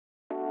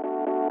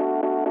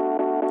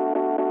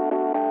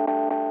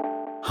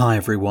Hi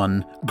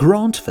everyone,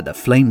 Grant for the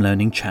Flame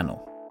Learning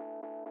channel.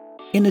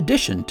 In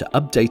addition to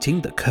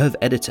updating the curve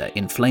editor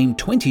in Flame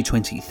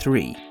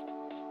 2023,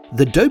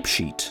 the dope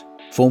sheet,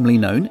 formerly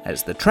known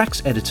as the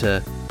tracks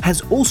editor,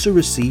 has also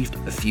received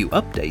a few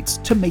updates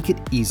to make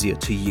it easier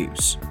to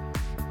use.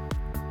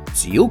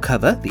 So you'll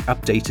cover the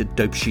updated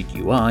dope sheet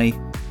UI,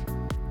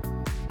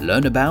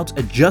 learn about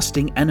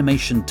adjusting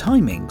animation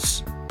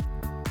timings,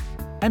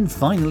 and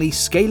finally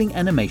scaling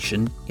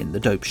animation in the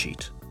dope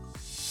sheet.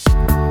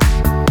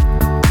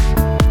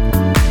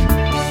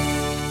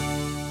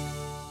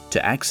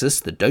 To access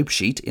the dope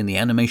sheet in the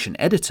animation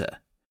editor,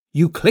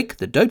 you click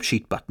the dope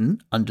sheet button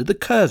under the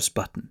curves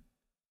button.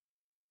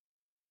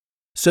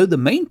 So the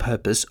main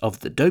purpose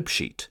of the dope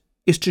sheet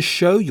is to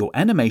show your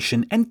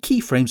animation and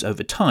keyframes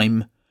over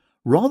time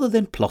rather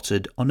than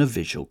plotted on a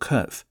visual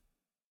curve.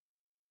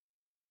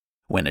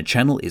 When a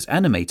channel is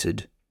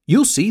animated,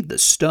 you'll see the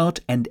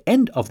start and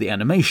end of the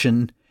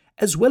animation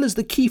as well as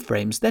the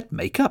keyframes that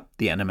make up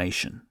the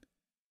animation.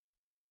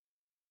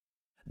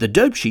 The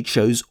dope sheet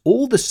shows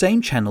all the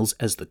same channels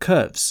as the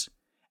curves,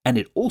 and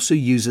it also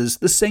uses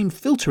the same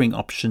filtering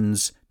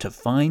options to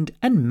find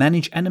and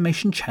manage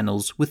animation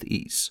channels with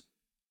ease.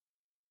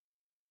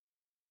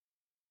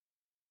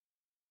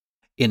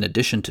 In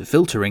addition to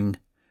filtering,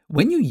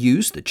 when you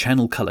use the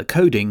channel color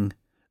coding,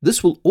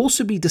 this will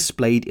also be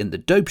displayed in the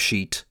dope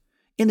sheet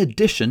in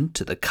addition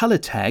to the color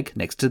tag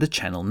next to the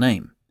channel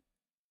name.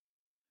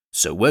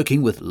 So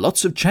working with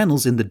lots of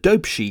channels in the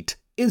dope sheet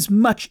is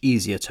much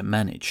easier to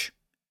manage.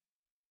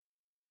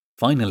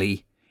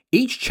 Finally,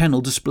 each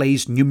channel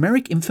displays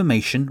numeric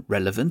information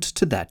relevant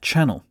to that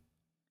channel.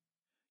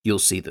 You'll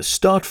see the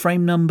start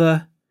frame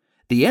number,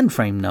 the end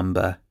frame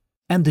number,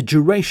 and the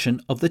duration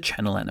of the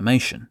channel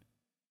animation.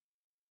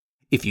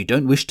 If you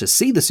don't wish to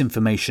see this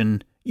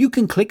information, you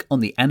can click on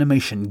the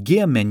animation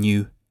gear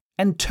menu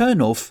and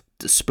turn off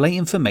display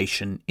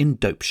information in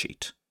dope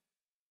sheet.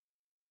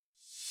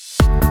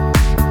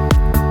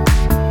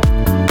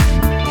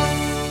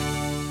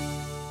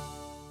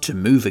 To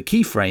move a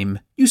keyframe,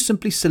 you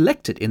simply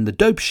select it in the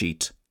dope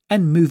sheet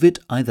and move it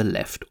either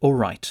left or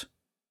right.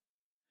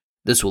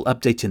 This will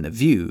update in the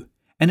view,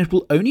 and it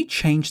will only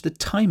change the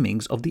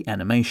timings of the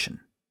animation.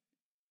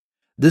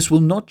 This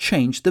will not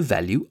change the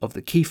value of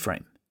the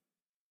keyframe.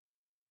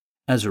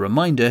 As a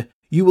reminder,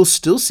 you will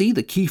still see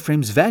the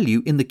keyframe's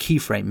value in the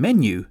keyframe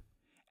menu,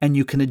 and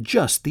you can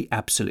adjust the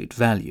absolute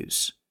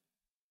values.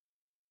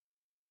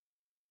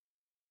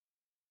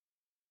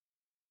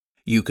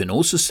 You can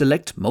also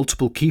select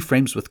multiple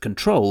keyframes with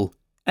control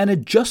and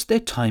adjust their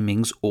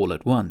timings all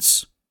at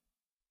once.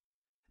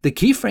 The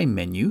keyframe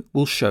menu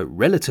will show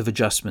relative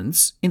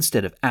adjustments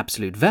instead of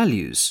absolute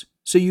values,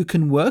 so you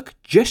can work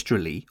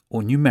gesturally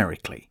or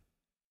numerically.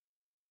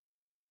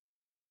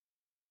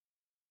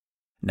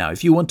 Now,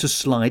 if you want to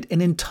slide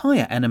an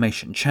entire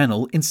animation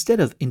channel instead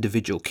of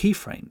individual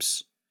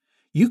keyframes,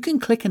 you can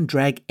click and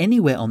drag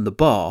anywhere on the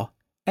bar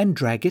and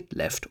drag it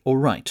left or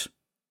right.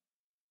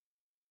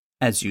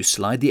 As you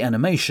slide the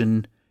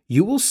animation,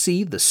 you will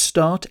see the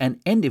start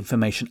and end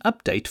information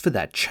update for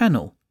that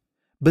channel,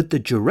 but the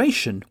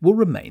duration will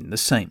remain the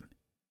same.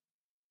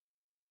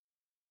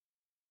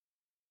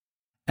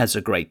 As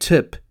a great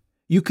tip,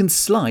 you can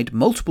slide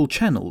multiple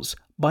channels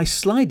by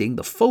sliding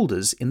the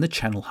folders in the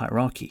channel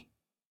hierarchy.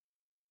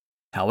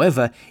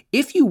 However,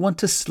 if you want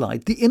to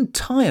slide the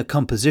entire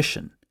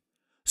composition,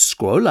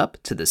 scroll up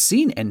to the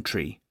scene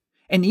entry,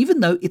 and even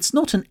though it's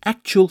not an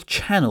actual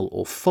channel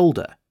or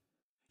folder,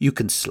 you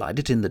can slide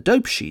it in the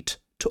dope sheet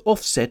to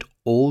offset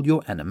all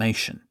your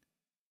animation.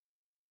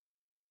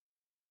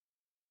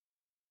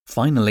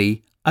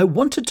 Finally, I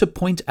wanted to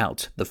point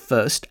out the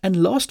first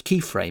and last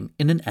keyframe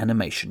in an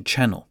animation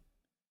channel.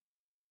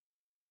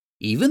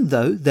 Even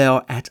though they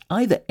are at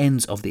either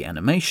ends of the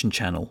animation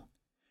channel,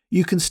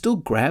 you can still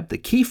grab the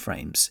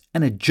keyframes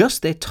and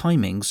adjust their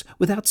timings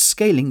without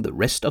scaling the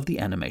rest of the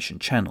animation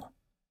channel.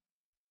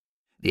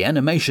 The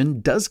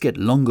animation does get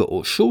longer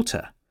or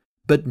shorter,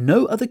 but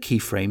no other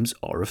keyframes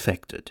are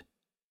affected.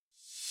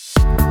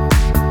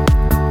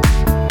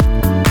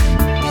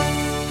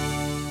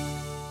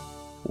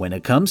 When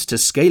it comes to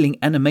scaling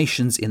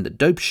animations in the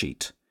dope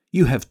sheet,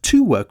 you have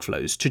two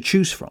workflows to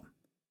choose from.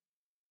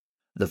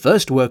 The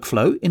first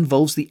workflow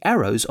involves the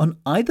arrows on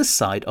either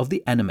side of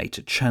the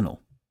animated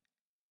channel.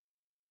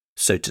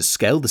 So to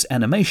scale this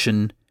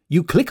animation,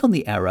 you click on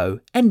the arrow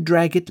and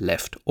drag it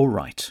left or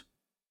right.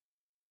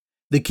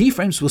 The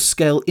keyframes will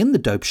scale in the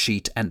dope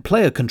sheet and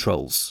player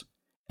controls,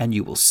 and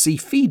you will see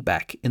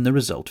feedback in the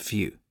result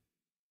view.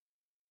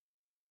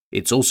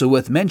 It's also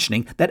worth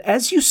mentioning that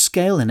as you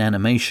scale an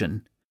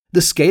animation,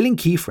 the scaling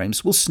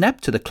keyframes will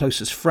snap to the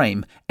closest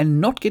frame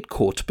and not get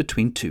caught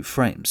between two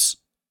frames.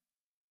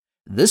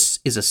 This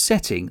is a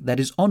setting that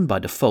is on by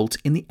default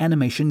in the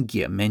animation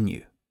gear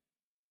menu.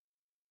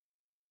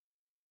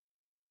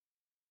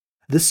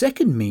 The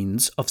second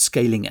means of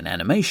scaling an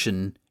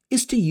animation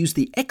is to use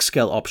the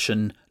X-Scale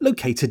option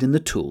located in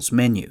the Tools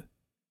menu.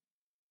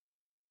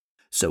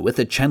 So with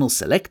a channel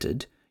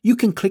selected, you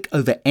can click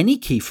over any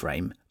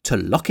keyframe to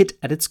lock it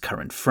at its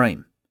current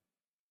frame.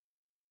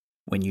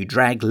 When you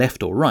drag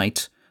left or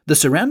right, the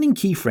surrounding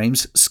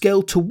keyframes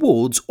scale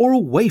towards or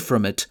away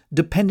from it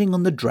depending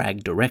on the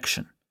drag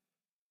direction.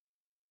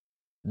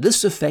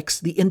 This affects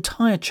the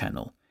entire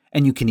channel,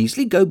 and you can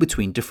easily go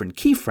between different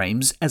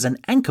keyframes as an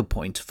anchor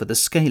point for the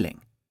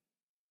scaling.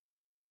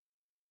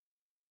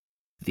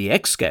 The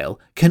X scale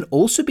can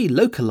also be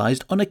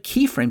localized on a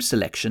keyframe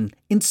selection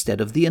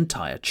instead of the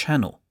entire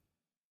channel.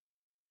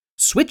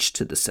 Switch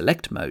to the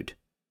Select mode.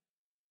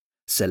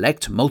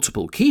 Select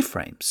multiple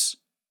keyframes,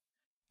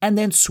 and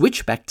then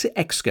switch back to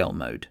X scale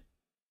mode.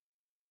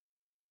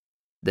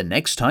 The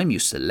next time you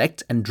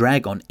select and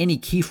drag on any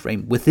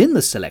keyframe within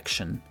the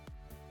selection,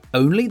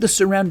 only the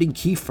surrounding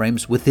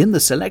keyframes within the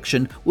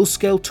selection will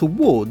scale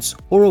towards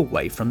or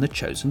away from the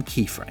chosen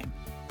keyframe.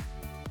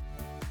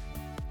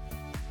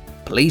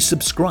 Please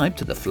subscribe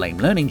to the Flame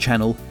Learning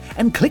channel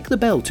and click the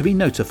bell to be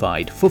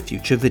notified for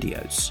future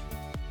videos.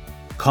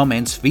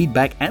 Comments,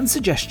 feedback and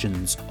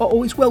suggestions are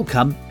always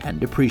welcome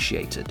and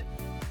appreciated.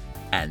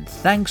 And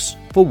thanks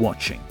for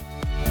watching.